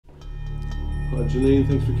Hi Janine,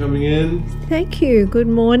 thanks for coming in. Thank you. Good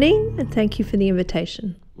morning, and thank you for the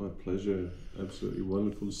invitation. My pleasure. Absolutely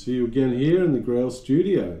wonderful to see you again here in the Grail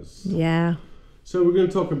Studios. Yeah. So we're going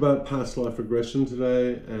to talk about past life regression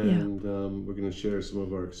today, and we're going to share some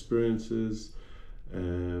of our experiences.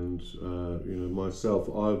 And myself,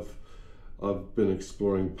 I've been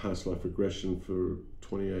exploring past life regression for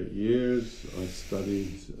 28 years. I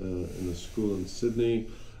studied in a school in Sydney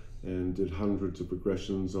and did hundreds of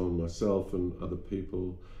regressions on myself and other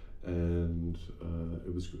people, and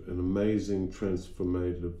it was an amazing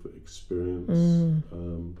transformative experience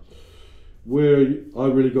where I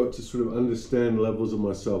really got to sort of understand levels of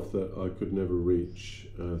myself that I could never reach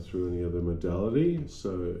through any other modality.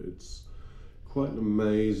 So it's quite an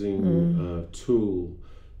amazing tool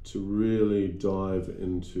to really dive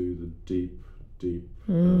into the deep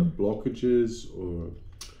blockages or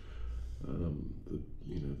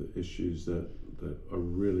the issues that are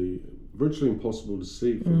really virtually impossible to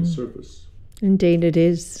see from the surface. Indeed it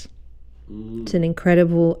is. It's an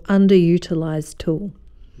incredible underutilized tool.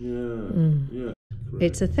 Yeah. Correct.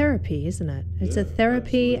 It's a therapy, isn't it? It's a absolutely.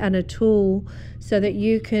 therapy and a tool so that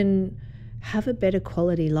you can have a better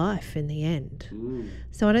quality life in the end.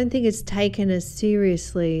 So I don't think it's taken as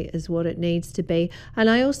seriously as what it needs to be. And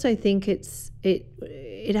I also think it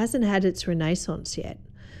hasn't had its renaissance yet.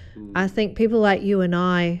 I think people like you and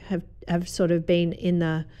I have sort of been in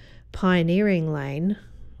the pioneering lane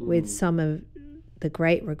with some of the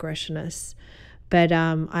great regressionists, but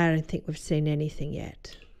I don't think we've seen anything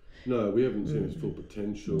yet. No, we haven't seen its full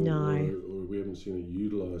potential. No. Or we haven't seen it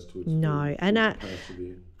utilised to its No, full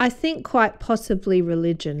capacity. I think quite possibly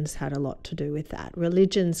religions had a lot to do with that.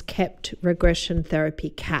 Religions kept regression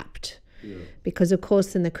therapy capped. Yeah. Because, of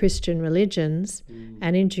course, in the Christian religions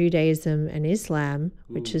and in Judaism and Islam,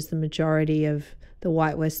 which is the majority of the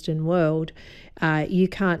white Western world, you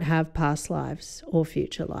can't have past lives or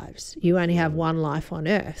future lives. You only have one life on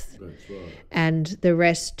earth. That's right. And the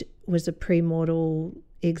rest was a premortal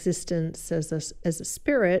existence as a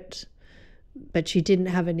spirit, but you didn't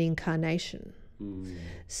have an incarnation.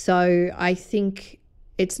 So I think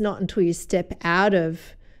it's not until you step out of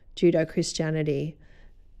Judeo-Christianity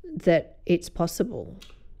that it's possible.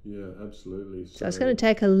 Yeah, absolutely. So it's going to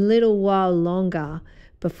take a little while longer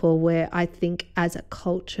before I think as a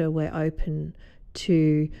culture we're open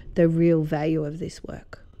to the real value of this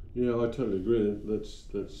work. Yeah, I totally agree. That's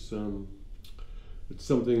it's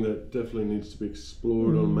something that definitely needs to be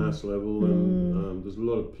explored on mass level, and there's a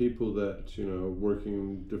lot of people that are working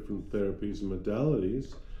in different therapies and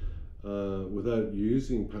modalities without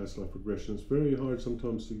using past life regression. It's very hard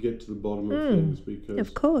sometimes to get to the bottom of things because,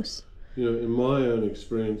 of course, in my own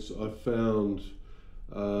experience, I found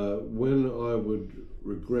when I would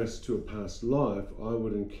regress to a past life, I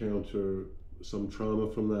would encounter some trauma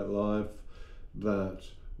from that life that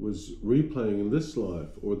was replaying in this life,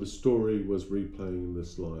 or the story was replaying in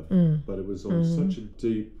this life, but it was on such a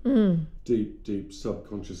deep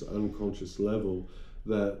subconscious, unconscious level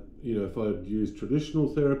that if I'd used traditional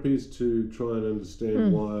therapies to try and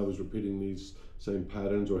understand why I was repeating these same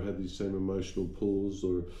patterns or had these same emotional pulls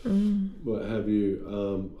or what have you,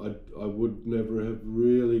 I would never have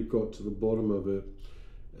really got to the bottom of it.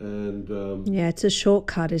 And it's a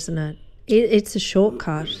shortcut, isn't it? It's a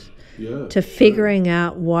shortcut to sure. figuring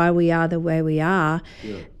out why we are the way we are.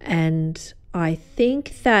 And I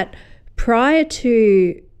think that prior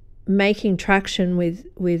to making traction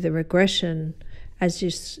with the regression as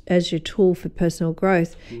your tool for personal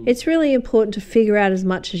growth, it's really important to figure out as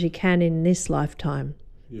much as you can in this lifetime,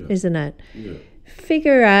 isn't it? Yeah.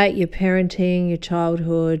 Figure out your parenting, your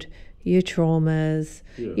childhood, your traumas,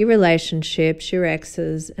 your relationships, your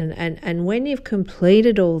exes, and when you've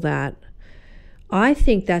completed all that, I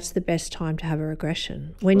think that's the best time to have a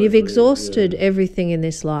regression. When you've exhausted everything in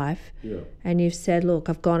this life and you've said, look,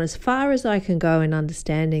 I've gone as far as I can go in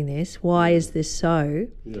understanding this. Why is this so?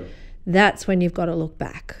 That's when you've got to look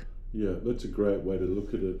back. Yeah, that's a great way to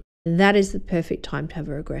look at it. That is the perfect time to have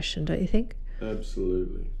a regression, don't you think?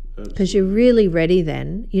 Absolutely. Because you're really ready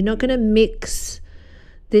then. You're not going to mix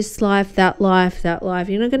this life, that life, that life.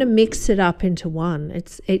 You're not going to mix it up into one.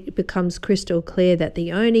 It becomes crystal clear that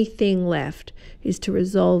the only thing left is to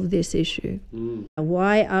resolve this issue.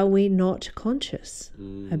 Why are we not conscious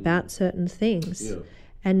about certain things?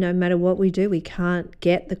 And no matter what we do, we can't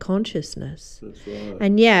get the consciousness. That's right.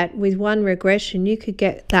 And yet, with one regression, you could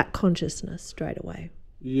get that consciousness straight away.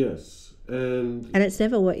 Yes. And it's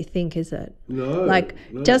never what you think, is it? No.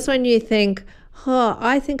 Just when you think,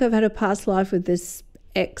 I think I've had a past life with this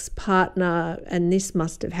ex-partner and this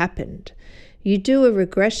must have happened. You do a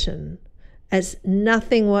regression as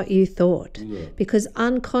nothing what you thought. No. Because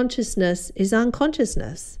unconsciousness is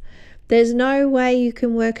unconsciousness. There's no way you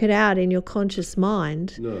can work it out in your conscious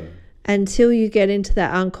mind until you get into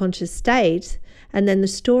that unconscious state, and then the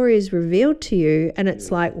story is revealed to you, and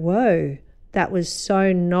it's like, whoa, that was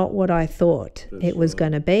so not what I thought it was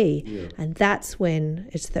going to be. Yeah. And that's when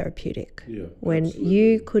it's therapeutic, when absolutely.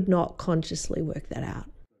 you could not consciously work that out.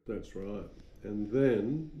 That's right. And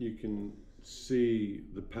then you can see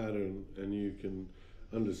the pattern, and you can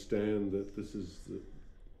understand that this is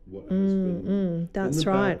what has been that's in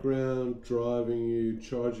the right. background, driving you,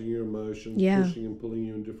 charging your emotions, pushing and pulling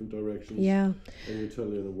you in different directions. Yeah. And you're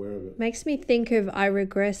totally unaware of it. Makes me think of, I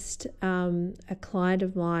regressed a client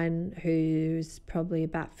of mine who's probably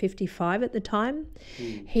about 55 at the time.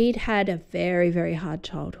 He'd had a very, very hard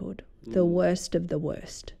childhood, the worst of the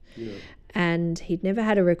worst. Yeah. And he'd never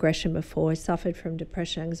had a regression before. He suffered from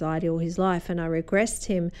depression, anxiety all his life. And I regressed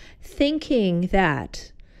him thinking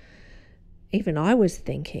that, even I was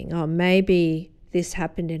thinking, oh, maybe this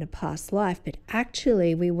happened in a past life. But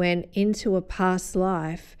actually we went into a past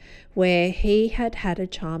life where he had had a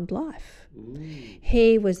charmed life.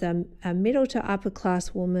 He was a middle to upper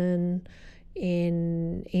class woman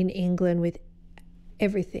in England with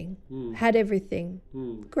everything, had everything.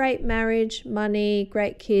 Great marriage, money,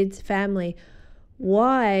 great kids, family.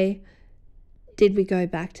 Why did we go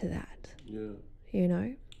back to that? Yeah. You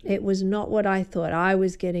know? It was not what I thought. I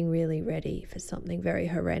was getting really ready for something very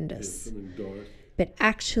horrendous. Something dark. But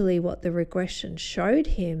actually what the regression showed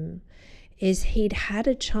him is he'd had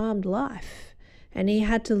a charmed life, and he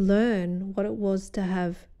had to learn what it was to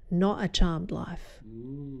have not a charmed life.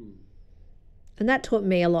 And that taught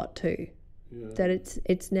me a lot too, that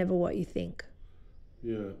it's never what you think.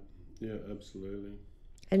 Yeah, absolutely.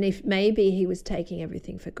 And if maybe he was taking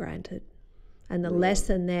everything for granted. And the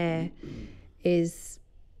lesson there is,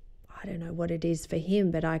 I don't know what it is for him,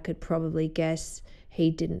 but I could probably guess he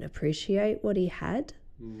didn't appreciate what he had.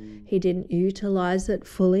 He didn't utilize it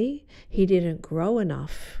fully. He didn't grow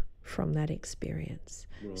enough from that experience.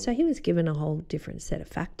 So he was given a whole different set of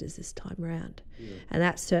factors this time around. And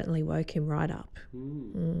that certainly woke him right up.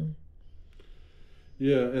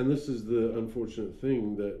 Yeah, and this is the unfortunate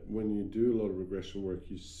thing, that when you do a lot of regression work,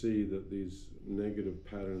 you see that these negative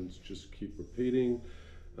patterns just keep repeating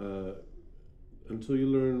until you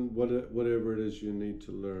learn whatever it is you need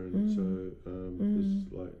to learn. So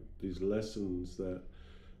there's like these lessons that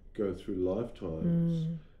go through lifetimes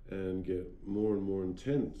and get more and more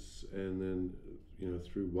intense, and then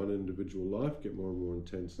through one individual life get more and more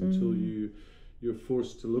intense until you're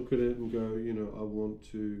forced to look at it and go, I want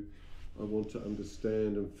to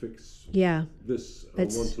understand and fix this. I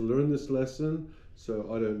want to learn this lesson,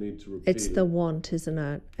 so I don't need to repeat it. It's the want, isn't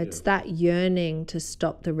it? It's that yearning to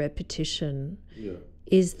stop the repetition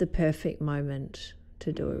is the perfect moment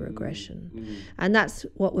to do a regression. And that's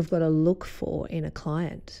what we've got to look for in a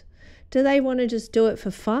client. Do they want to just do it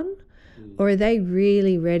for fun, or are they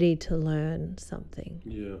really ready to learn something?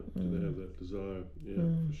 Yeah, do they have that desire? Yeah,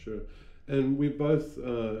 for sure. And we've both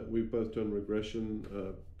done regression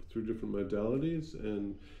through different modalities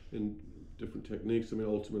and in different techniques. I mean,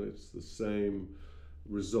 ultimately it's the same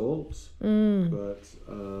results, but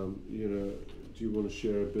do you want to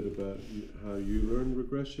share a bit about how you learned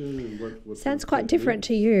regression and what sounds quite different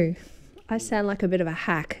to you? I sound like a bit of a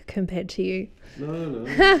hack compared to you. No.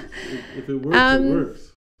 If it works, it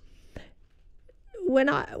works. When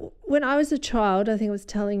I was a child, I think I was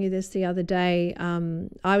telling you this the other day,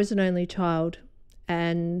 I was an only child,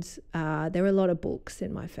 and there were a lot of books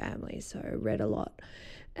in my family, so I read a lot.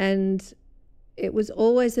 And it was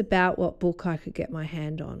always about what book I could get my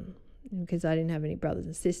hand on, because I didn't have any brothers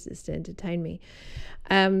and sisters to entertain me.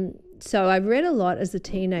 So I read a lot as a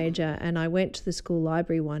teenager, and I went to the school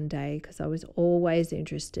library one day because I was always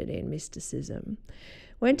interested in mysticism.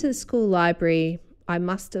 Went to the school library. I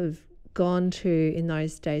must have gone to, in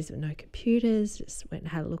those days with no computers, just went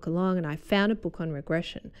and had a look along, and I found a book on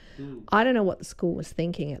regression. I don't know what the school was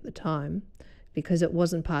thinking at the time, because it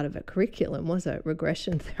wasn't part of a curriculum, was it?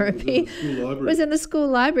 Regression therapy. It was in the school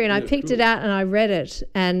library, and I picked it out and I read it,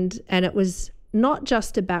 and it was not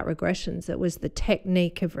just about regressions, it was the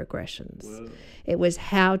technique of regressions. Wow. It was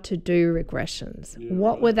how to do regressions.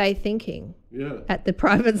 What were they thinking at the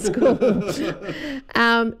private school?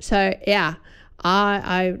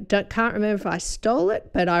 I can't remember if I stole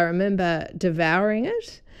it, but I remember devouring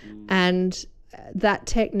it, and that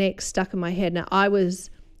technique stuck in my head. Now, I was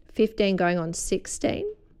 15 going on 16,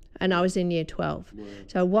 and I was in year 12. Wow.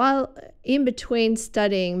 So while in between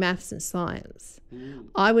studying maths and science,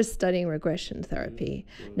 I was studying regression therapy.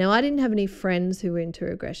 Wow. Now, I didn't have any friends who were into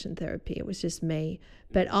regression therapy. It was just me.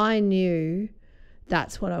 But I knew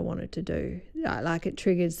that's what I wanted to do. Like, it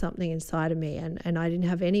triggered something inside of me, and I didn't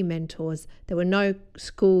have any mentors. There were no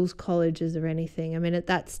schools, colleges or anything. I mean, at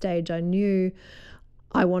that stage I knew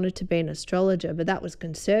I wanted to be an astrologer, but that was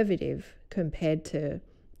conservative compared to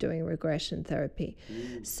doing regression therapy.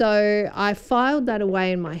 So I filed that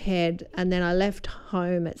away in my head, and then I left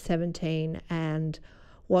home at 17 and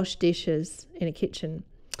washed dishes in a kitchen.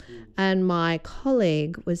 And my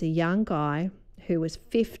colleague was a young guy who was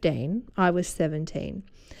 15, I was 17,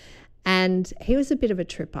 and he was a bit of a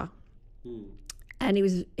tripper. And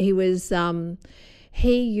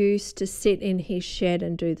he used to sit in his shed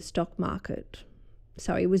and do the stock market.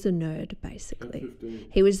 So he was a nerd, basically.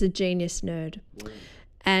 He was a genius nerd. Wow.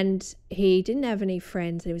 And he didn't have any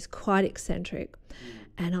friends. He was quite eccentric.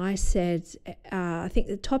 And I said, I think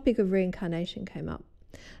the topic of reincarnation came up.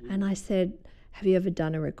 And I said, have you ever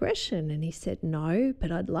done a regression? And he said, no,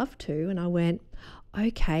 but I'd love to. And I went,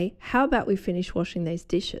 okay, how about we finish washing these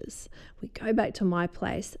dishes? We go back to my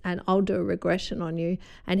place and I'll do a regression on you.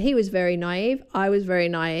 And he was very naive. I was very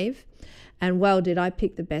naive. And well, did I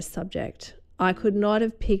pick the best subject? I could not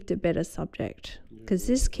have picked a better subject, because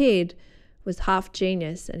this kid was half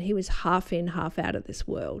genius and he was half in, half out of this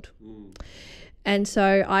world. And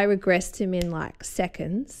so I regressed him in like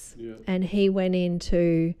seconds, and he went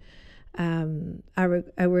into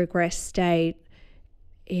a regress state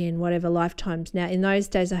in whatever lifetimes. Now, in those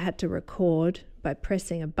days I had to record by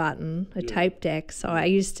pressing a button, a tape deck. So I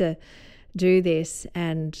used to do this,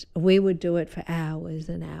 and we would do it for hours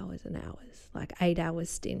and hours and hours, like 8-hour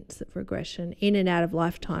stints of regression in and out of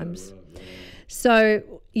lifetimes.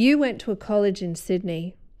 So you went to a college in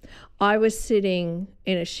Sydney. I was sitting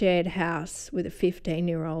in a shared house with a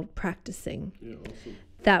 15-year-old practicing. Yeah, awesome.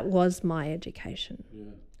 That was my education. Yeah.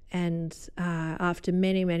 And after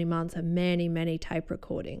many, many months of many, many tape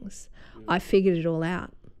recordings, I figured it all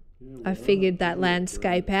out. I figured that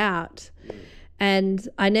landscape out. And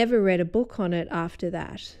I never read a book on it after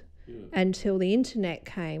that until the internet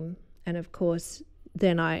came. And of course,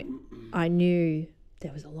 then I knew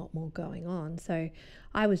there was a lot more going on. So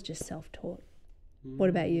I was just self-taught. What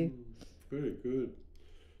about you? Very good.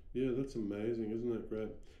 Yeah, that's amazing. Isn't that great?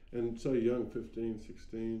 And so young, 15,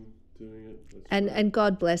 16, doing it. And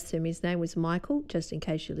God bless him. His name was Michael, just in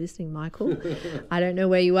case you're listening, Michael. I don't know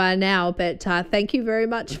where you are now, but thank you very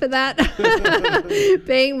much for that.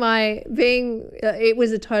 It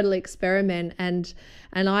was a total experiment, and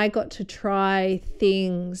I got to try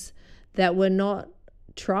things that were not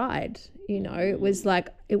tried. You know, it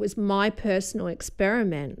was my personal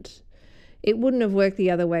experiment. It wouldn't have worked the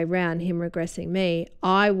other way around, him regressing me.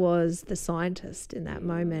 I was the scientist in that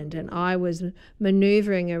moment, and I was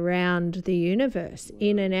maneuvering around the universe,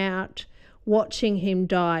 in and out, watching him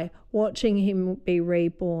die, watching him be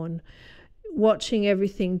reborn, watching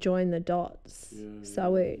everything join the dots.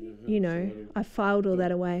 I filed all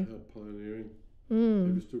that away. How pioneering.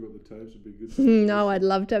 Have you still got the tapes? It'd be good. No, I'd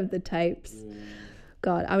love to have the tapes. Yeah.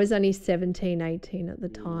 God, I was only 17, 18 at the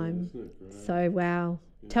time. Isn't it great? So, wow.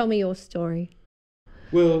 Tell me your story.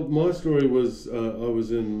 Well, my story was I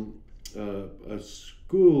was in a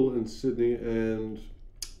school in Sydney, and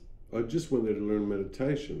I just went there to learn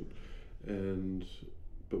meditation.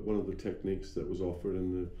 But one of the techniques that was offered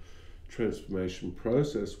in the transformation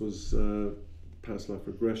process was past life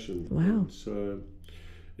regression. Wow. And so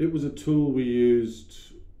it was a tool we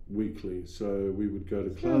used weekly. So we would go to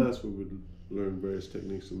class, we would learn various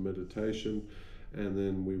techniques of meditation, and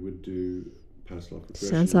then we would do past life regression.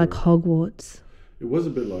 Sounds like Hogwarts. It was a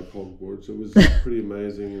bit like Hogwarts. It was pretty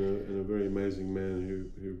amazing, and a very amazing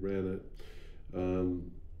man who ran it.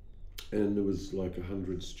 And there was like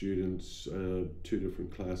 100 students, 2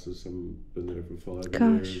 different classes. Some been there for 5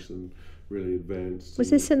 years and really advanced. Was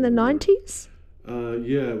this in the 90s?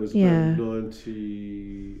 Yeah, it was about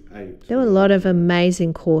 98. There were a lot of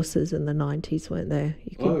amazing courses in the 90s, weren't there?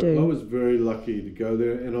 You could I was very lucky to go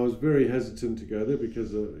there, and I was very hesitant to go there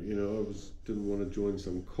because I didn't want to join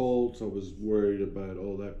some cult. I was worried about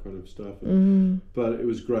all that kind of stuff. But it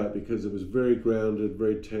was great because it was very grounded,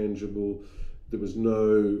 very tangible. There was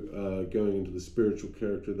no going into the spiritual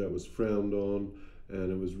character that was frowned on, and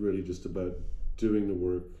it was really just about doing the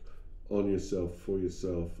work on yourself, for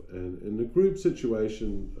yourself. And in the group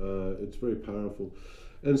situation, it's very powerful.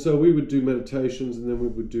 And so we would do meditations, and then we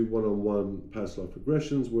would do one-on-one past life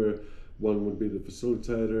regressions, where one would be the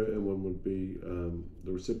facilitator and one would be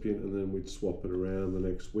the recipient, and then we'd swap it around the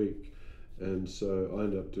next week. And so I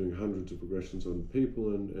ended up doing hundreds of regressions on people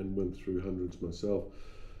and went through hundreds myself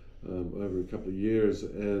over a couple of years,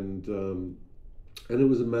 and it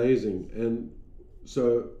was amazing. And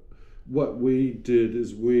so what we did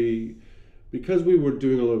is because we were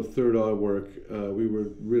doing a lot of third eye work, we were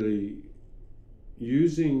really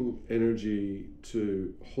using energy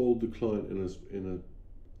to hold the client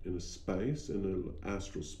in a space, in an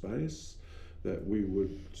astral space, that we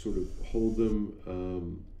would sort of hold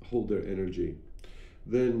them, hold their energy.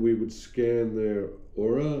 Then we would scan their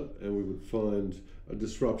aura and we would find a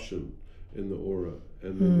disruption in the aura,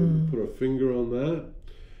 and then we would put our finger on that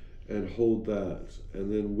and hold that,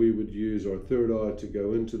 and then we would use our third eye to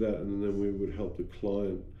go into that, and then we would help the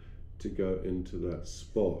client to go into that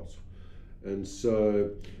spot. And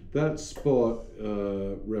so that spot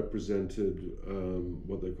represented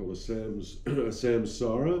what they call a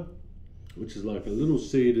samsara, which is like a little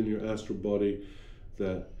seed in your astral body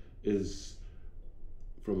that is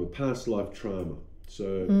from a past life trauma.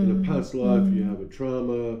 So in a past life you have a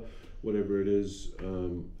trauma, whatever it is,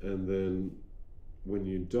 and then when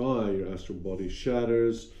you die, your astral body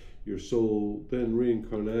shatters, your soul then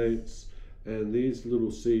reincarnates, and these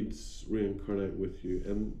little seeds reincarnate with you.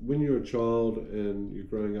 And when you're a child and you're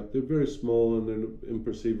growing up, they're very small and they're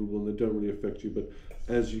imperceivable and they don't really affect you. But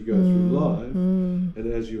as you go through life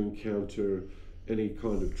and as you encounter any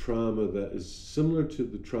kind of trauma that is similar to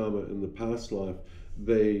the trauma in the past life,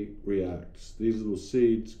 they react. These little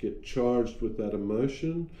seeds get charged with that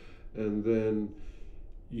emotion, and then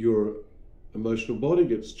your emotional body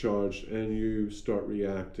gets charged and you start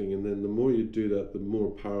reacting, and then the more you do that, the more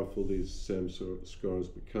powerful these samskaras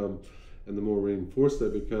become and the more reinforced they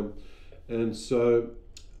become. And so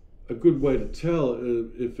a good way to tell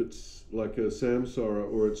if it's like a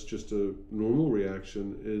samsara or it's just a normal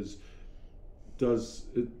reaction is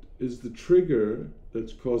the trigger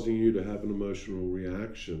that's causing you to have an emotional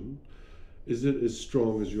reaction, is it as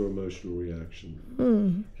strong as your emotional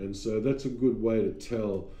reaction? And so that's a good way to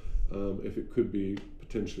tell if it could be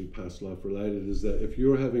potentially past life related, is that if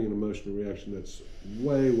you're having an emotional reaction that's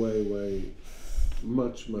way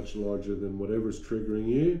much larger than whatever's triggering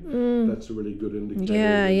you, that's a really good indicator.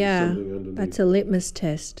 Yeah. Something underneath. That's a litmus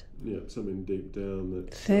test. Yeah, something deep down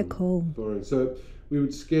that's fair cool. Boring. So we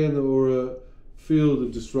would scan the aura, feel the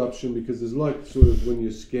disruption, because there's like sort of when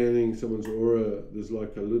you're scanning someone's aura, there's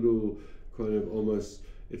like a little kind of almost,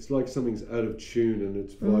 it's like something's out of tune and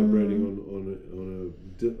it's vibrating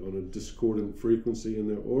on a discordant frequency in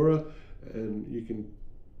their aura, and you can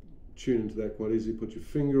tune into that quite easily. Put your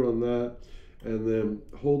finger on that and then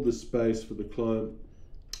hold the space for the client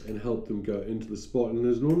and help them go into the spot. And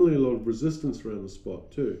there's normally a lot of resistance around the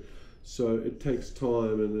spot too, so it takes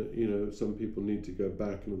time, and some people need to go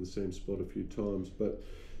back into the same spot a few times, but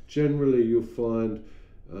generally you'll find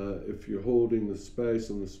if you're holding the space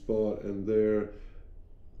on the spot and they're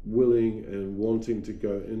willing and wanting to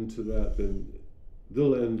go into that, then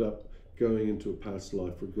they'll end up going into a past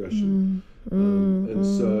life regression. And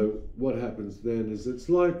so what happens then is it's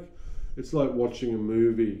like watching a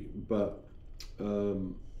movie, but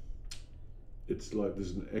it's like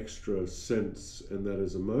there's an extra sense, and that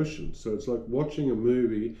is emotion. So it's like watching a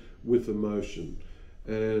movie with emotion,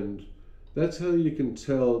 and that's how you can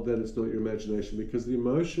tell that it's not your imagination, because the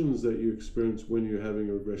emotions that you experience when you're having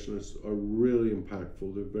a regression are really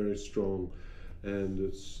impactful. They're very strong, and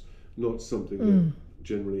it's not something that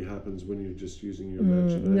generally happens when you're just using your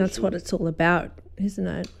imagination. That's what it's all about, isn't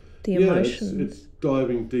it? The emotions. It's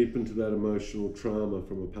diving deep into that emotional trauma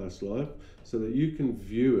from a past life so that you can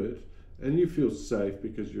view it and you feel safe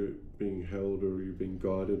because you're being held or you're being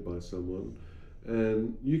guided by someone.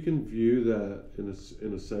 And you can view that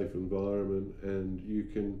in a safe environment, and you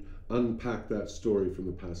can unpack that story from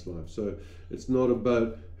the past life. So it's not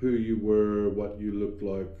about who you were, what you looked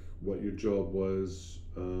like, what your job was.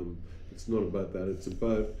 It's not about that. It's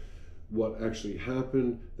about what actually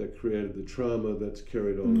happened that created the trauma that's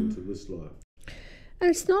carried on into this life. And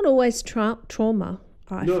it's not always trauma,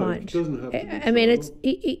 I find. It doesn't have to be trauma. I mean,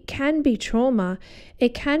 it can be trauma.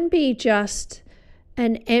 It can be just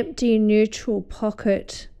an empty, neutral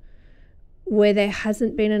pocket where there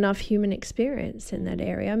hasn't been enough human experience in that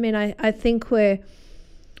area. I mean, I think we're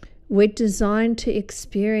designed to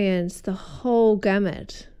experience the whole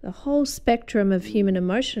gamut, the whole spectrum of human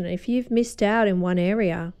emotion. If you've missed out in one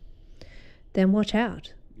area, then watch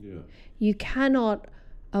out. Yeah. You cannot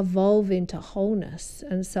evolve into wholeness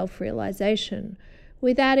and self-realization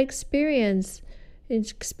without experiencing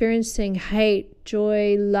hate,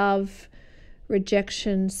 joy, love,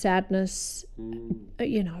 rejection, sadness,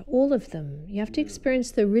 all of them. You have to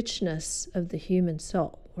experience the richness of the human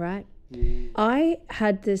soul, right? I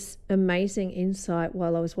had this amazing insight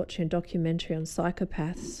while I was watching a documentary on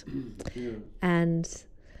psychopaths. And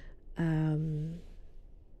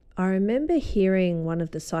I remember hearing one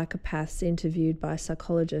of the psychopaths interviewed by a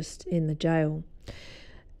psychologist in the jail.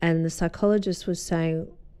 And the psychologist was saying,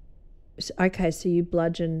 okay, so you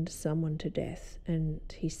bludgeoned someone to death. And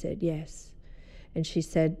he said, yes. And she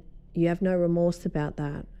said, you have no remorse about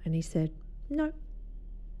that? And he said, no.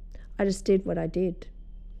 I just did what I did.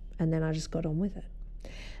 And then I just got on with it.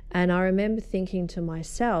 And I remember thinking to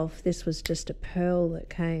myself, this was just a pearl that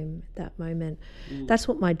came at that moment. That's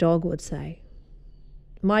what my dog would say.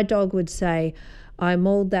 My dog would say, I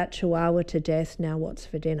mauled that chihuahua to death, now what's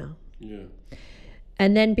for dinner? Yeah.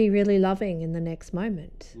 And then be really loving in the next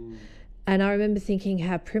moment. And I remember thinking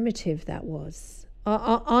how primitive that was.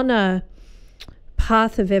 On a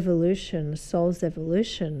path of evolution, soul's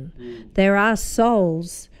evolution, there are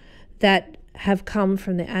souls that have come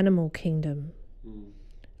from the animal kingdom.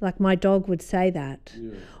 Like my dog would say that.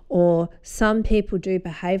 Yeah. Or some people do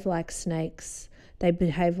behave like snakes. They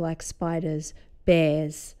behave like spiders,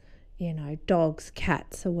 bears, dogs,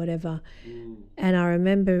 cats or whatever. And I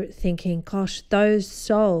remember thinking, gosh, those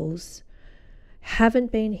souls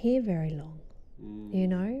haven't been here very long,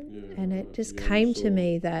 and it just came to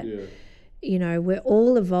me that, we're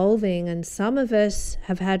all evolving, and some of us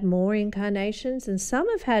have had more incarnations and some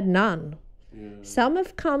have had none. Yeah. Some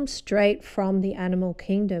have come straight from the animal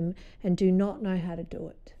kingdom and do not know how to do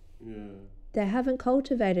it. Yeah. They haven't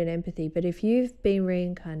cultivated empathy, but if you've been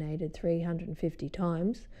reincarnated 350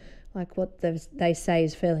 times, like what they say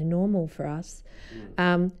is fairly normal for us,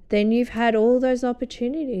 then you've had all those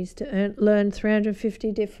opportunities to learn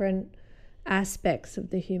 350 different aspects of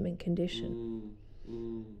the human condition.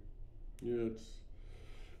 Yeah,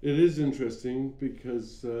 it is interesting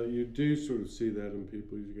because you do sort of see that in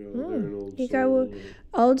people. You go, they're an old soul. You go, well,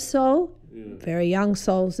 old soul, very young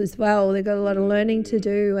souls as well. They've got a lot of learning to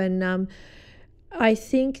do. And I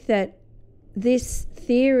think that this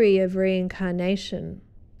theory of reincarnation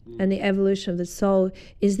and the evolution of the soul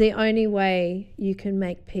is the only way you can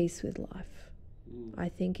make peace with life. I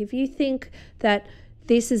think if you think that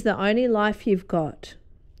this is the only life you've got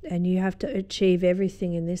and you have to achieve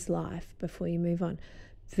everything in this life before you move on,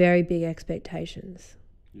 very big expectations.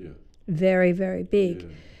 Yeah. Very, very big. Yeah.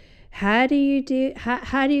 How do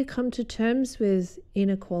you come to terms with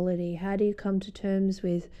inequality? How do you come to terms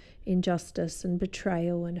with injustice and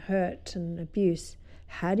betrayal and hurt and abuse?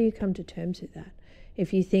 How do you come to terms with that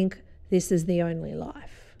if you think this is the only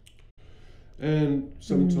life? And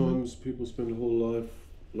sometimes people spend a whole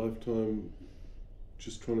lifetime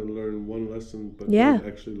just trying to learn one lesson, but don't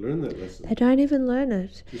actually learn that lesson. They don't even learn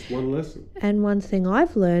it. Just one lesson. And one thing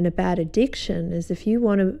I've learned about addiction is if you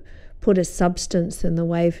want to put a substance in the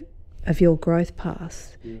way of your growth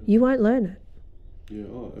path, you won't learn it. Yeah.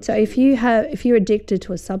 Oh, so if you're addicted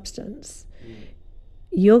to a substance,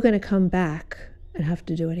 you're going to come back and have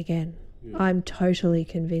to do it again. Yeah. I'm totally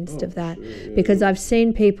convinced of that, because I've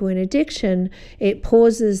seen people in addiction, it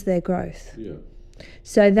pauses their growth. Yeah.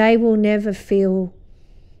 So they will never feel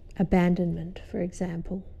abandonment, for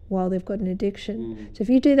example, while they've got an addiction. So if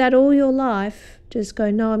you do that all your life, just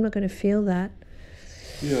go, no, I'm not going to feel that.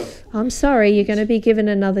 Yeah. I'm sorry, you're going to be given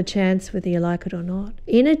another chance whether you like it or not.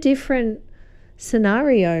 In a different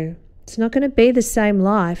scenario, it's not going to be the same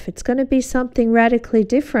life. It's going to be something radically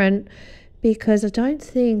different, because I don't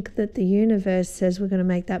think that the universe says we're going to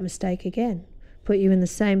make that mistake again, put you in the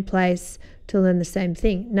same place to learn the same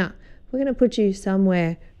thing. No, we're going to put you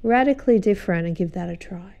somewhere radically different and give that a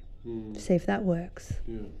try. See if that works.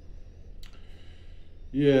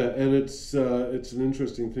 Yeah, and it's an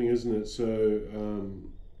interesting thing, isn't it? So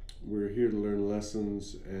we're here to learn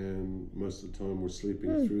lessons, and most of the time we're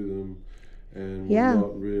sleeping through them, and we're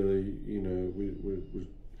not really, we're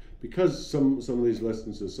because some of these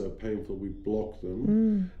lessons are so painful, we block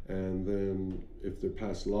them, and then if they're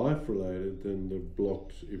past life related, then they're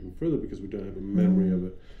blocked even further because we don't have a memory of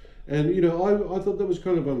it. And I thought that was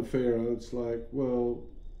kind of unfair. It's like, well,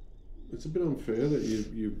 it's a bit unfair that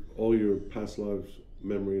you all your past lives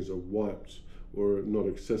memories are wiped or not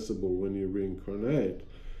accessible when you reincarnate.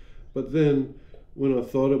 But then when I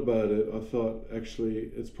thought about it, I thought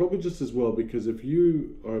actually it's probably just as well, because if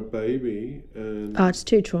you are a baby and it's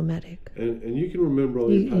too traumatic, and you can remember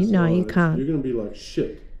all your past lives, you can't. You're going to be like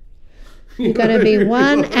shit. You're going to be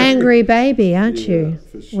one angry baby, aren't you?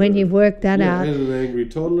 For sure. When you've worked that out. And an angry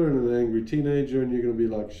toddler and an angry teenager, and you're going to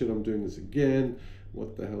be like, shit, I'm doing this again.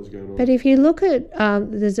 What the hell's going on? But if you look at,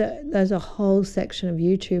 there's a whole section of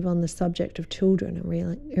YouTube on the subject of children and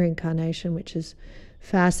reincarnation, which is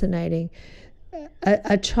fascinating.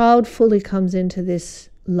 A child fully comes into this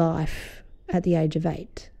life at the age of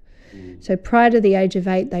 8. So prior to the age of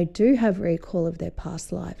 8, they do have recall of their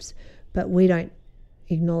past lives, but we don't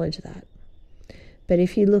acknowledge that. But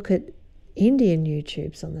if you look at Indian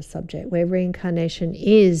YouTubes on the subject, where reincarnation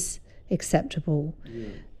is acceptable,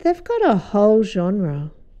 they've got a whole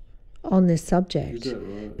genre on this subject. Is that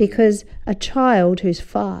right? Because a child who's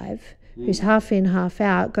 5, who's half in, half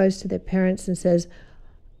out, goes to their parents and says,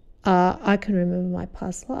 I can remember my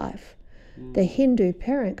past life. The Hindu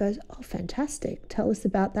parent goes, oh, fantastic, tell us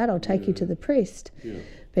about that, I'll take you to the priest.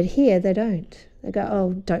 But here they don't. They go,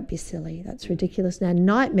 oh, don't be silly, that's ridiculous. Now,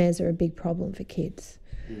 nightmares are a big problem for kids.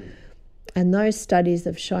 And those studies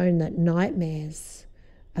have shown that nightmares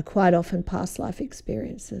are quite often past life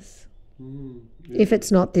experiences. If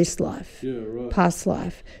it's not this life, past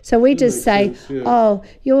life. So we just say, oh,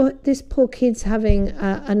 this poor kid's having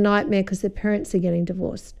a nightmare because their parents are getting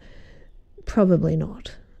divorced. Probably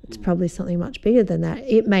not. It's probably something much bigger than that.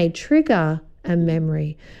 It may trigger a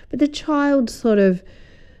memory, but the child's sort of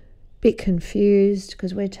bit confused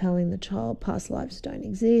because we're telling the child past lives don't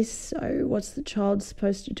exist. So what's the child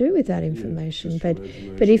supposed to do with that information? But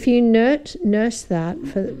if you nurse that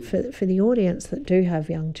for the audience that do have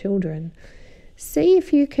young children, see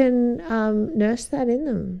if you can nurse that in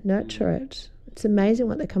them, nurture it. It's amazing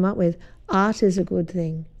what they come up with. Art is a good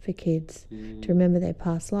thing for kids to remember their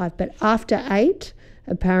past life. But after 8,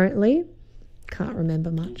 apparently, can't remember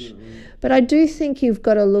much. But I do think you've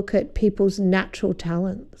got to look at people's natural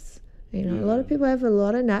talents. You know, a lot of people have a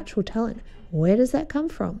lot of natural talent. Where does that come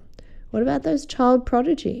from? What about those child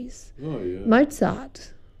prodigies?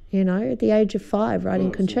 Mozart, you know, at the age of 5,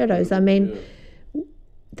 writing concertos. I mean,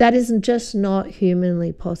 that isn't just not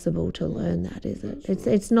humanly possible to learn that, is it?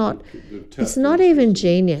 It's not even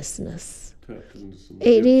geniusness.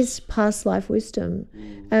 It is past life wisdom.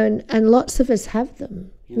 And lots of us have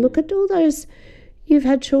them. Look at all those, you've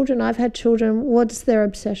had children, I've had children, what's their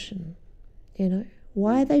obsession? You know,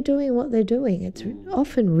 why are they doing what they're doing? It's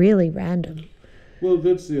often really random. Well,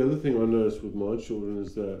 that's the other thing I noticed with my children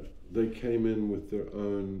is that they came in with their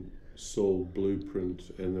own soul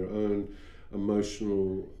blueprint and their own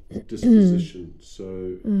emotional disposition. So,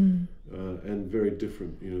 and very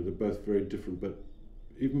different, you know, they're both very different, but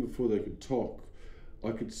even before they could talk,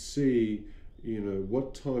 I could see, you know,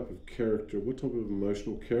 what type of character, what type of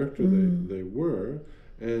emotional character they were,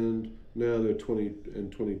 and now they're 20 and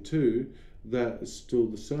 22, that is still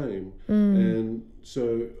the same. And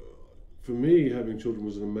so for me, having children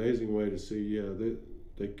was an amazing way to see,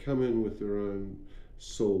 they come in with their own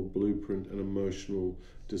soul blueprint and emotional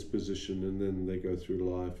disposition, and then they go through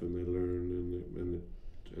life and they learn,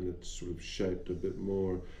 and it's sort of shaped a bit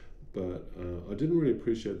more. But I didn't really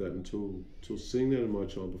appreciate that until seeing that in my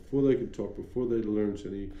child. Before they could talk, before they'd learned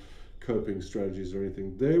any coping strategies or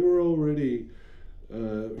anything, they were already,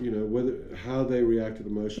 you know, how they reacted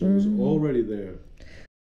emotionally was already there.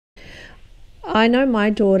 I know my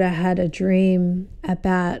daughter had a dream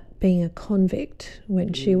about being a convict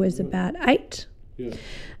when she was about 8.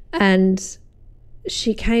 And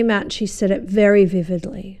she came out and she said it very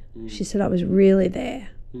vividly. She said, I was really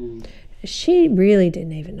there. She really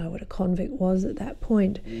didn't even know what a convict was at that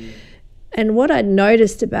point. And what I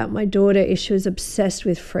noticed about my daughter is she was obsessed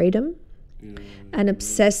with freedom and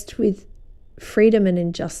obsessed with freedom and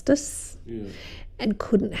injustice and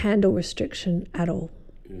couldn't handle restriction at all.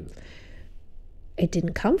 It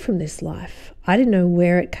didn't come from this life. I didn't know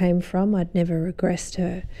where it came from. I'd never regressed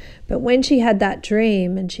her. But when she had that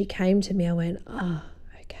dream and she came to me, I went,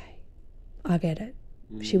 okay, I get it.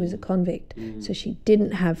 She was a convict, so she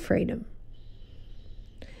didn't have freedom.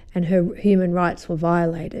 And her human rights were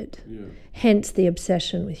violated. Hence the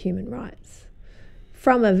obsession with human rights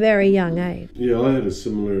from a very young age. Yeah, I had a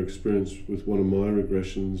similar experience with one of my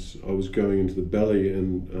regressions. I was going into the belly,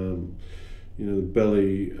 and you know, the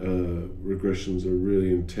belly regressions are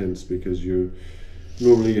really intense because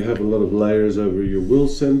normally you have a lot of layers over your will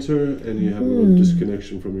center, and you have a lot of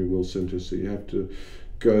disconnection from your will center. So you have to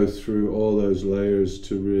go through all those layers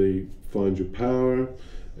to really find your power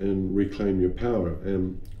and reclaim your power.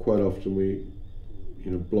 And quite often we,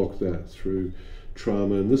 you know, block that through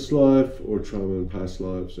trauma in this life or trauma in past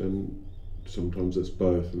lives, and sometimes it's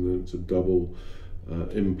both, and then it's a double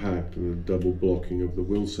impact and a double blocking of the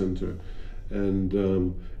will center.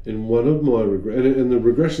 And in one of my and the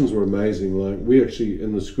regressions were amazing. Like, we actually,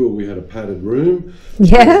 in the school, we had a padded room.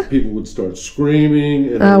 Yeah. People would start screaming,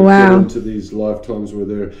 and Oh, would wow. get into these lifetimes where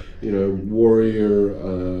they're, you know, warrior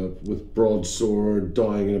with broadsword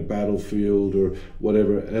dying in a battlefield or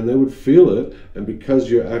whatever, and they would feel it. And because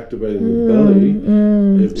you're activating the belly,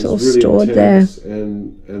 it it's all was really stored intense.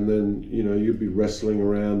 And then, you know, you'd be wrestling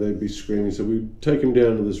around, they'd be screaming. So we'd take them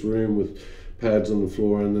down to this room with pads on the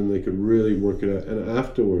floor, and then they could really work it out. And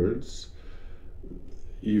afterwards,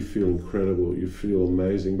 you feel incredible, you feel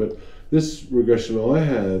amazing. But this regression I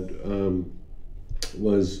had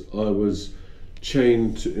was, I was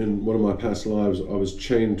chained to, in one of my past lives, I was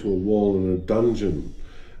chained to a wall in a dungeon,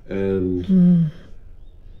 and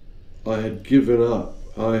I had given up.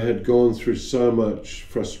 I had gone through so much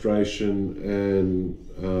frustration and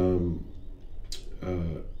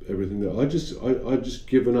everything that I just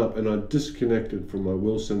given up, and I disconnected from my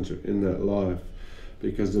will center in that life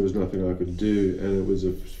because there was nothing I could do, and it was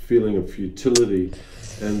a feeling of futility.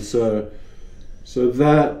 And so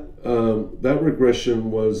that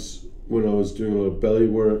regression was when I was doing a lot of belly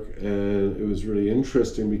work, and it was really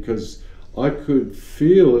interesting because I could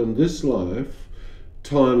feel in this life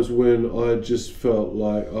times when I just felt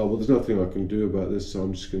like, oh well, there's nothing I can do about this, so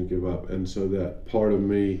I'm just going to give up. And so that part of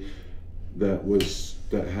me that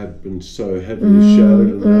had been so heavily shattered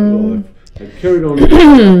in that life had carried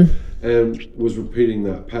on and was repeating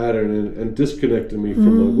that pattern and disconnecting me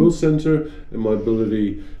from my will center and my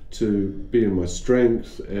ability to be in my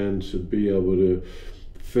strength and to be able to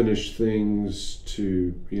finish things,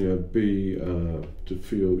 to, you know, be to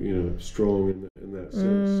feel, you know, strong in that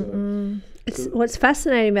sense. What's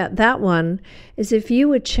fascinating about that one is if you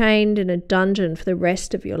were chained in a dungeon for the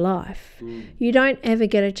rest of your life, you don't ever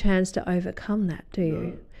get a chance to overcome that, do you?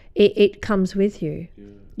 No. It comes with you. Yeah.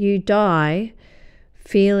 You die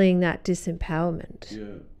feeling that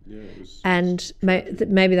disempowerment. And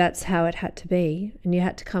maybe that's how it had to be, and you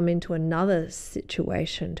had to come into another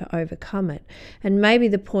situation to overcome it. And maybe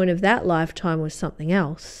the point of that lifetime was something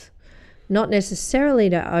else, not necessarily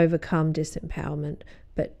to overcome disempowerment,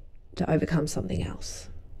 but to overcome something else.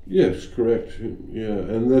 Yes, correct. Yeah,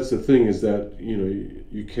 and that's the thing, is that, you know,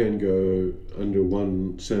 you can go under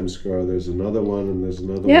one samskara, there's another one, and there's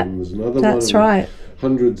another one, and there's another one. That's right.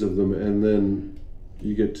 Hundreds of them, and then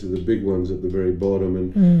you get to the big ones at the very bottom.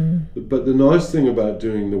 And but the nice thing about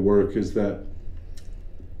doing the work is that,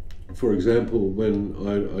 for example, when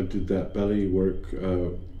I did that belly work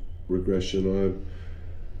regression,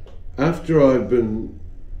 after I'd been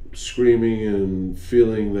screaming and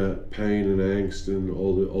feeling that pain and angst and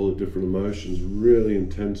all the different emotions really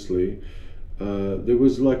intensely, there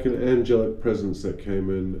was like an angelic presence that came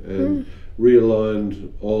in and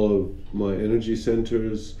realigned all of my energy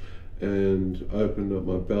centers and opened up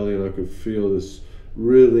my belly, and I could feel this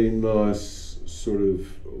really nice sort of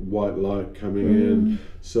white light coming in.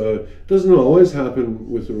 So it doesn't always happen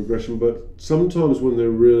with the regression, but sometimes when they're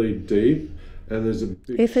really deep and there's a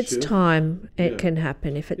big if it's shift, time, it can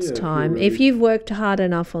happen. If it's time, really, if you've worked hard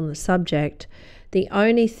enough on the subject, the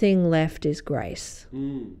only thing left is grace.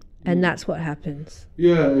 And that's what happens.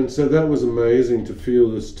 Yeah, and so that was amazing to feel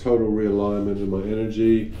this total realignment in my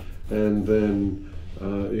energy, and then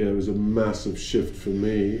it was a massive shift for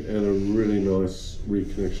me and a really nice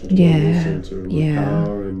reconnection to my will center and my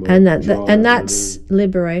power and my drive, and that's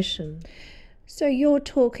liberation. So you're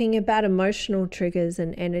talking about emotional triggers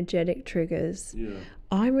and energetic triggers. Yeah.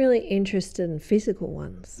 I'm really interested in physical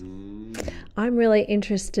ones. I'm really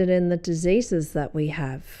interested in the diseases that we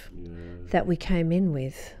have, that we came in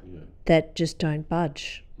with, that just don't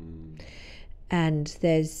budge. And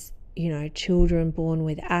there's, you know, children born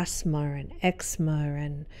with asthma and eczema,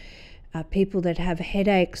 and people that have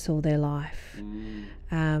headaches all their life.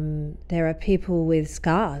 There are people with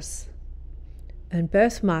scars, and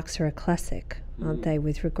birthmarks are a classic, aren't they,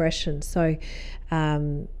 with regression? So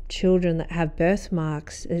children that have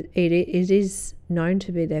birthmarks, it is known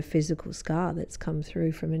to be their physical scar that's come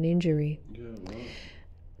through from an injury.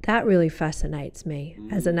 That really fascinates me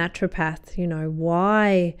as a naturopath. You know,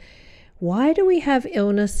 why do we have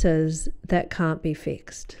illnesses that can't be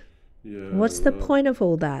fixed? What's the point of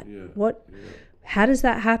all that? How does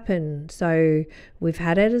that happen? So we've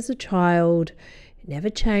had it as a child, it never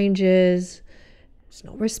changes, it's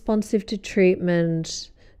not responsive to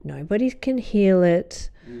treatment, nobody can heal it.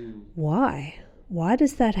 Why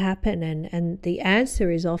does that happen? And the answer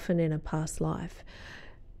is often in a past life.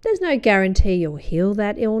 There's no guarantee you'll heal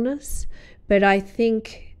that illness, but I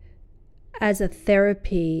think as a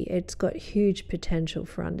therapy, it's got huge potential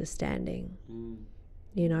for understanding.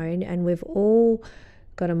 You know, and we've all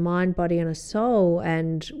got a mind, body, and a soul,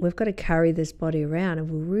 and we've got to carry this body around, and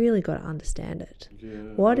we've really got to understand it.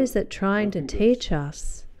 What is it trying to teach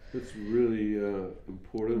us? It's really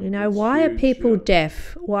important. You know, it's why huge, are people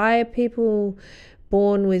deaf? Why are people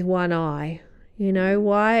born with one eye? You know,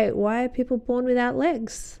 why are people born without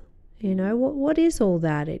legs? You know, what is all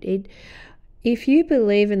that? If you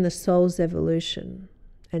believe in the soul's evolution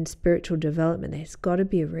and spiritual development, there's got to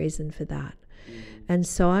be a reason for that. And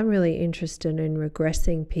so I'm really interested in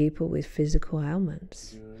regressing people with physical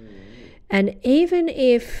ailments. And even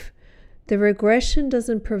if the regression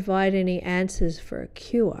doesn't provide any answers for a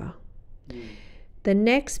cure, the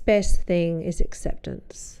next best thing is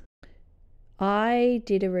acceptance. I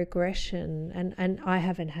did a regression, and I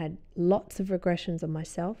haven't had lots of regressions on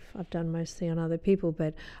myself. I've done mostly on other people,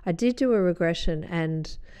 but I did do a regression,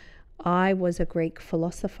 and I was a Greek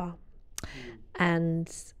philosopher. And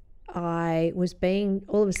I was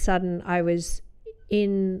all of a sudden, I was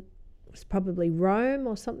it was probably Rome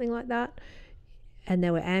or something like that, and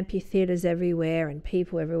there were amphitheaters everywhere and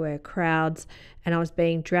people everywhere, crowds, and I was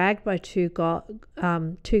being dragged by two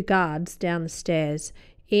guards down the stairs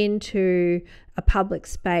into a public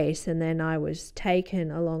space, and then I was taken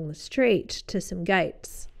along the street to some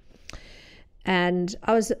gates. And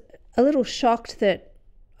I was a little shocked that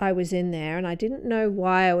I was in there, and I didn't know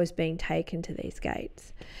why I was being taken to these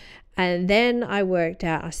gates. And then I worked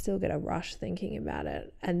out, I still get a rush thinking about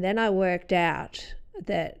it, and then I worked out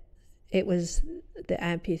that it was the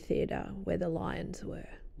amphitheater where the lions were.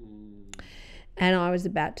 And I was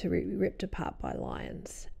about to be ripped apart by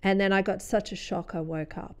lions. And then I got such a shock, I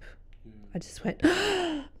woke up. I just went,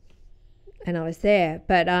 and I was there.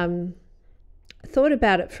 But I thought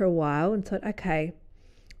about it for a while and thought, okay,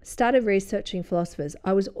 started researching philosophers.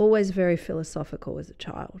 I was always very philosophical as a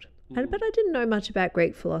child. But I didn't know much about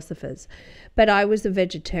Greek philosophers. But I was a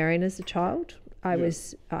vegetarian as a child.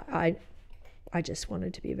 I just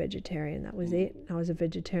wanted to be a vegetarian. That was it. I was a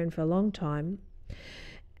vegetarian for a long time.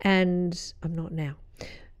 And I'm not now.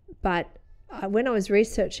 But when I was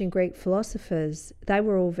researching Greek philosophers, they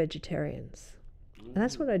were all vegetarians. And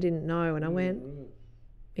that's what I didn't know. And I went,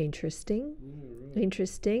 interesting.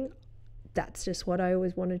 That's just what I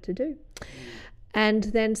always wanted to do. And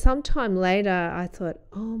then sometime later, I thought,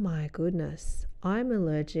 oh my goodness, I'm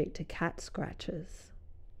allergic to cat scratches.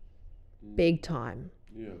 Big time.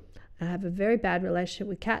 I have a very bad relationship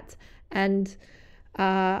with cats. And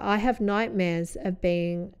I have nightmares of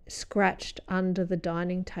being scratched under the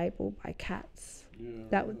dining table by cats.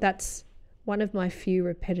 That's one of my few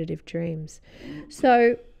repetitive dreams.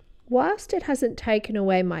 So whilst it hasn't taken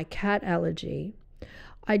away my cat allergy,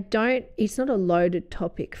 it's not a loaded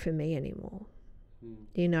topic for me anymore.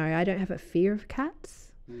 You know, I don't have a fear of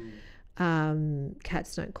cats.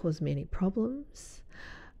 Cats don't cause me any problems.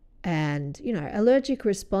 And, you know, allergic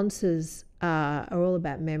responses are all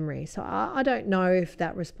about memory. So I don't know if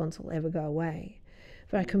that response will ever go away.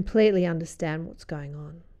 But I completely understand what's going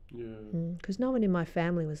on. Because no one in my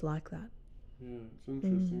family was like that. It's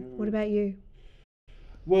interesting. What about you?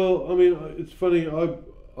 Well, I mean, it's funny.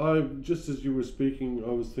 I just as you were speaking,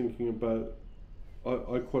 I was thinking about,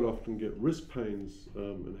 I quite often get wrist pains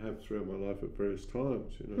and have throughout my life at various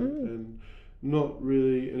times, you know, and not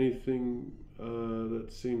really anything that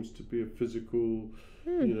seems to be a physical,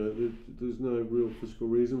 you know, there's no real physical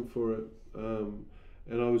reason for it.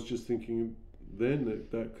 And I was just thinking then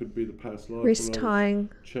that could be the past life. Wrist tying.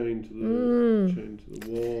 Chained to the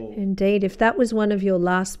wall. Indeed, if that was one of your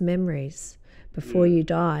last memories before you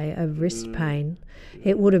die of wrist pain,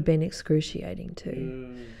 it would have been excruciating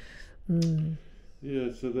too.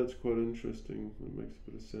 So that's quite interesting. It makes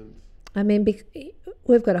a bit of sense. I mean,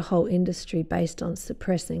 we've got a whole industry based on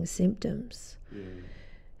suppressing symptoms.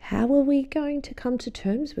 How are we going to come to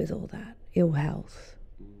terms with all that ill health?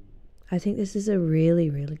 I think this is a really,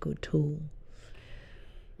 really good tool.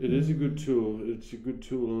 It is a good tool. It's a good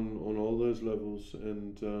tool on all those levels,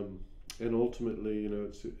 and ultimately, you know,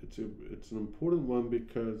 it's an important one,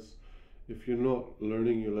 because if you're not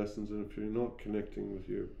learning your lessons and if you're not connecting with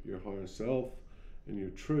your higher self and your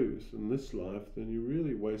truth in this life, then you're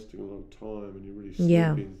really wasting a lot of time, and you're really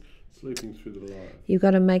sleeping through the life. You've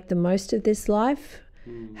got to make the most of this life.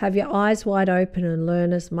 Have your eyes wide open and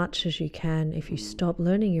learn as much as you can. If you stop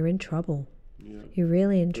learning, you're in trouble. You're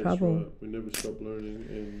really in trouble. Right. We never stop learning,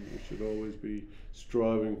 and we should always be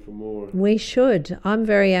striving for more. We should. I'm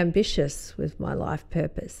very ambitious with my life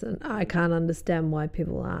purpose, and I can't understand why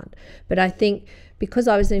people aren't. But I think because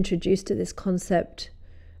I was introduced to this concept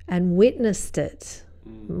and witnessed it,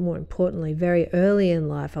 more importantly, very early in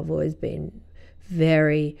life, I've always been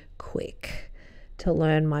very quick to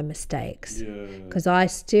learn my mistakes. Yeah. Because I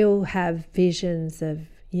still have visions of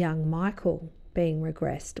young Michael being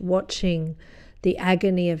regressed, watching the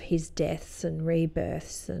agony of his deaths and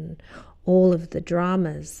rebirths and all of the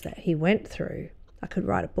dramas that he went through. I could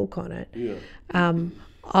write a book on it. Yeah.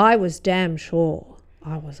 I was damn sure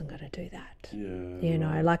I wasn't going to do that. Yeah. You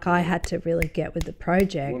know, like I had to really get with the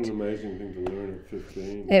project. What an amazing thing to learn at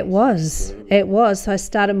 15. It was. It was. So I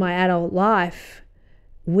started my adult life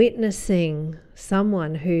witnessing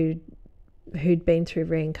someone who'd been through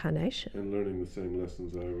reincarnation. And learning the same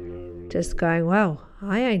lessons over and over. And just over. going, well,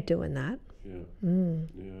 I ain't doing that. Yeah.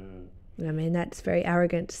 Yeah. I mean, that's very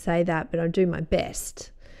arrogant to say that, but I do my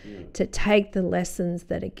best Yeah. to take the lessons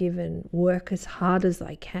that are given, work as hard as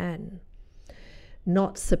I can,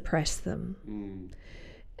 not suppress them.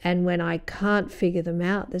 And when I can't figure them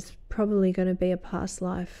out, there's probably going to be a past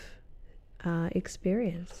life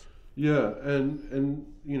experience. Yeah, and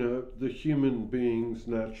you know, the human being's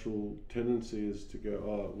natural tendency is to go,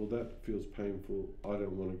 oh, well, that feels painful. I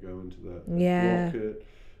don't want to go into that. Yeah. Block it.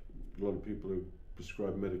 A lot of people have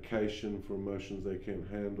prescribed medication for emotions they can't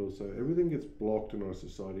handle. So everything gets blocked in our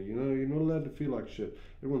society. You know, you're not allowed to feel like shit.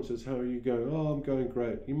 Everyone says, how are you going? Oh, I'm going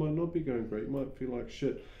great. You might not be going great. You might feel like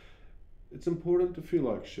shit. It's important to feel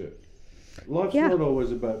like shit. Life's not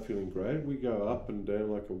always about feeling great. We go up and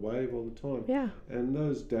down like a wave all the time. Yeah. And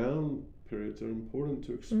those down periods are important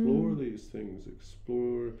to explore these things,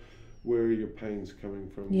 explore where your pain's coming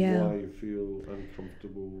from, why you feel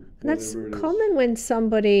uncomfortable. That's common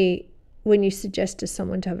when you suggest to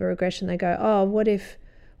someone to have a regression, they go, oh, what if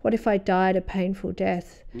I died a painful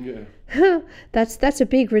death? Yeah. That's a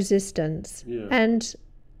big resistance. Yeah. And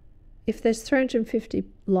if there's 350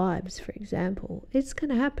 lives, for example, it's going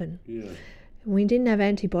to happen. Yeah. We didn't have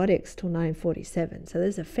antibiotics till 1947, so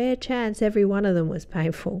there's a fair chance every one of them was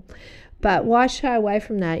painful. But why shy away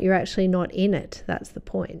from that? You're actually not in it. That's the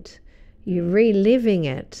point. You're reliving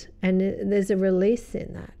it, and there's a release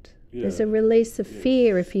in that. Yeah. There's a release of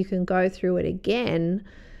fear if you can go through it again,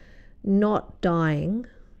 not dying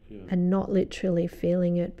and not literally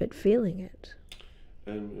feeling it, but feeling it.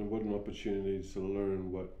 And what an opportunity to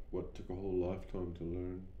learn what took a whole lifetime to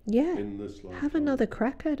learn. Yeah. In this lifetime. Have another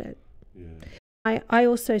crack at it. Yeah. I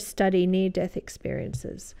also study near-death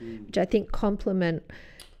experiences, which I think complement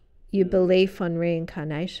your belief on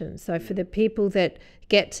reincarnation. So for the people that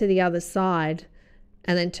get to the other side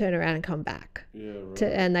and then turn around and come back,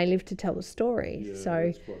 and they live to tell the story. Yeah, so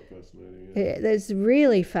that's quite fascinating. That's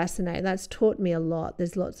really fascinating. That's taught me a lot.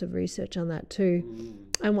 There's lots of research on that too.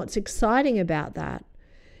 And what's exciting about that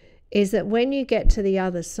is that when you get to the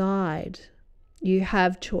other side, you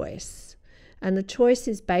have choice. And the choice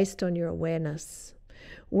is based on your awareness.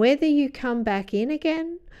 Whether you come back in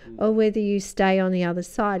again or whether you stay on the other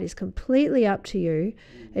side is completely up to you.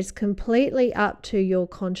 It's completely up to your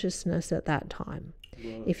consciousness at that time.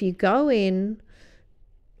 Right. If you go into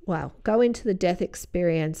the death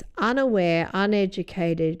experience unaware,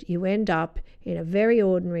 uneducated, you end up in a very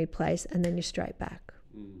ordinary place and then you're straight back.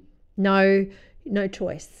 No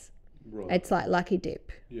choice. Right. It's like lucky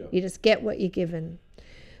dip. Yeah. You just get what you're given.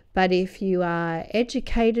 But if you are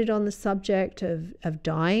educated on the subject of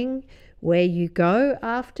dying, where you go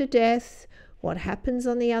after death, what happens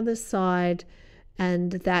on the other side,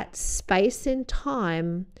 and that space in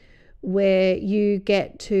time where you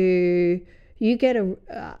get to make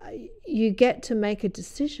a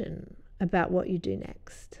decision about what you do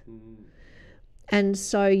next. And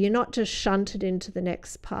so you're not just shunted into the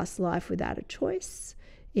next past life without a choice.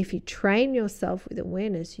 If you train yourself with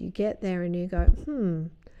awareness, you get there and you go,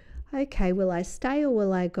 okay, will I stay or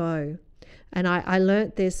will I go? And I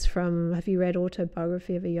learnt this from, have you read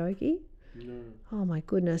Autobiography of a Yogi? No. Oh my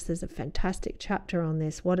goodness, there's a fantastic chapter on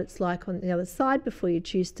this, what it's like on the other side before you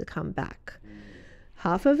choose to come back.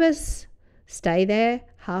 Half of us stay there,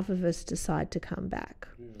 half of us decide to come back.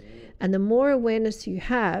 And the more awareness you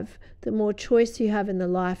have, the more choice you have in the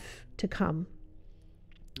life to come.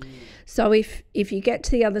 So if you get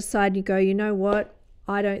to the other side, you go, you know what?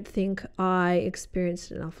 I don't think I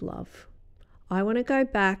experienced enough love. I want to go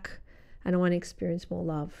back and I want to experience more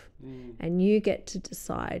love. And you get to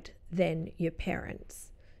decide then your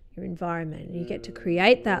parents, your environment, and you get to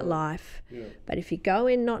create that life. But if you go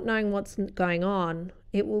in not knowing what's going on,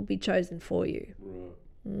 it will be chosen for you.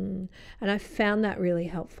 And I found that really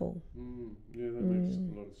helpful. Yeah, that makes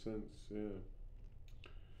a lot of sense. Yeah,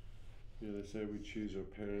 they say we choose our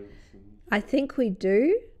parents. I think we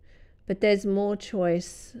do, but there's more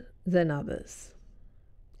choice than others.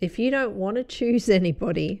 If you don't want to choose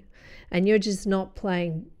anybody and you're just not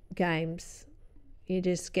playing games, you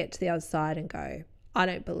just get to the other side and go, I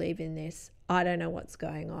don't believe in this. I don't know what's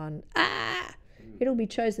going on. It'll be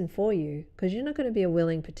chosen for you because you're not going to be a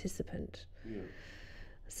willing participant. Yeah.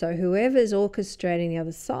 So whoever's orchestrating the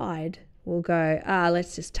other side will go,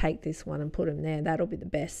 let's just take this one and put them there. That'll be the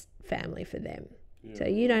best family for them. Yeah, so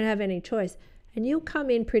you don't have any choice. And you'll come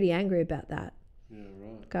in pretty angry about that. Yeah,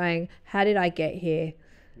 right. Going, how did I get here?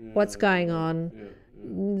 Yeah, what's going on? Yeah,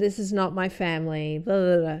 This is not my family. Blah,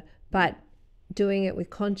 blah, blah. But doing it with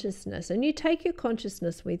consciousness. And you take your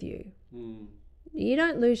consciousness with you. You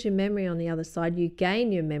don't lose your memory on the other side. You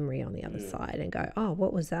gain your memory on the other side and go, oh,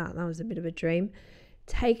 what was that? That was a bit of a dream.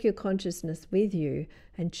 Take your consciousness with you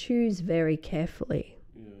and choose very carefully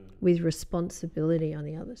with responsibility on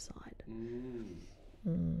the other side.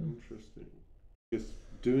 Interesting. Yes,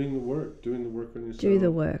 doing the work on yourself. Do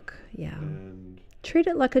the work, And treat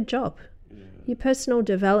it like a job. Your personal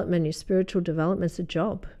development, your spiritual development is a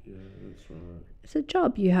job. Yeah, that's right. It's a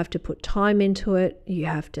job. You have to put time into it. You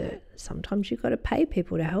have to, sometimes you've got to pay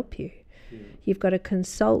people to help you. Yeah. You've got to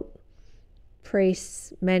consult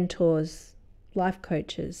priests, mentors, life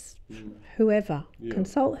coaches, whoever. Yeah.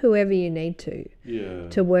 Consult whoever you need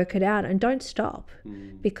to work it out, and don't stop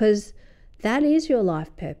because that is your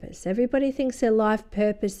life purpose. Everybody thinks their life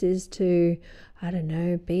purpose is to, I don't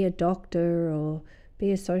know, be a doctor or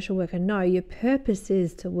be a social worker. No, your purpose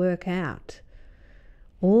is to work out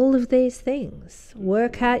all of these things.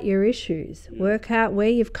 Work out your issues. Work out where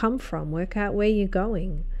you've come from. Work out where you're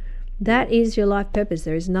going. That is your life purpose.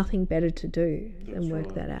 There is nothing better to do than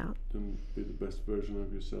work that out. And be the best version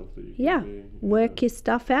of yourself that you can be. Work your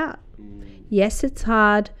stuff out. Yes, it's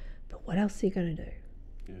hard, but what else are you going to do?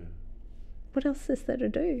 Yeah. What else is there to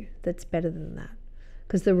do that's better than that?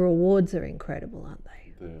 Because the rewards are incredible, aren't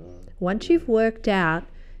they? They are. Once you've worked out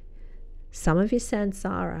some of your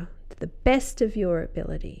samsara to the best of your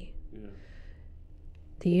ability,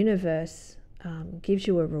 the universe gives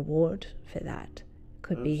you a reward for that.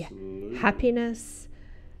 Could be happiness,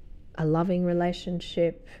 a loving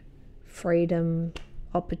relationship, freedom,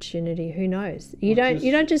 opportunity. Who knows? You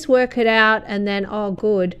don't just work it out and then, oh,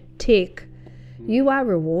 good, tick. You are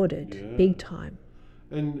rewarded big time.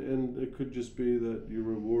 And it could just be that you're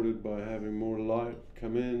rewarded by having more light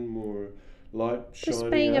come in, more light shining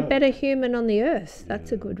just being out. A better human on the earth.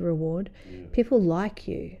 That's a good reward. People like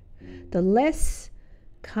you. The less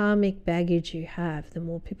karmic baggage you have, the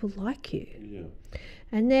more people like you.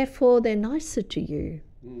 And therefore they're nicer to you.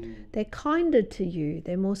 They're kinder to you.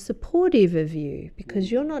 They're more supportive of you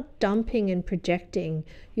because you're not dumping and projecting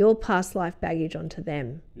your past life baggage onto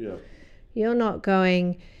them. You're not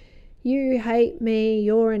going, you hate me,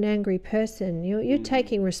 you're an angry person. You're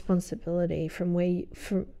taking responsibility from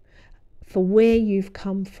for where you've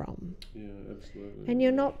come from. Yeah, absolutely. And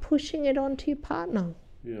you're not pushing it onto your partner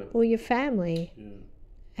or your family.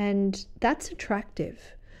 And that's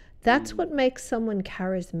attractive. That's what makes someone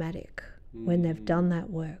charismatic when they've done that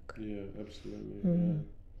work. Yeah, absolutely.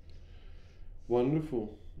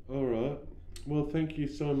 Wonderful. All right. Well, thank you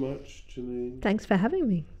so much, Janine. Thanks for having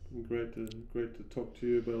me. Great to talk to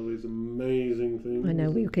you about all these amazing things. I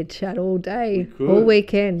know we could chat all day, all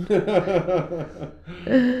weekend. All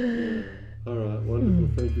right, wonderful.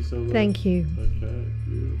 Thank you so much. Thank you. Okay,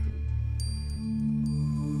 beautiful.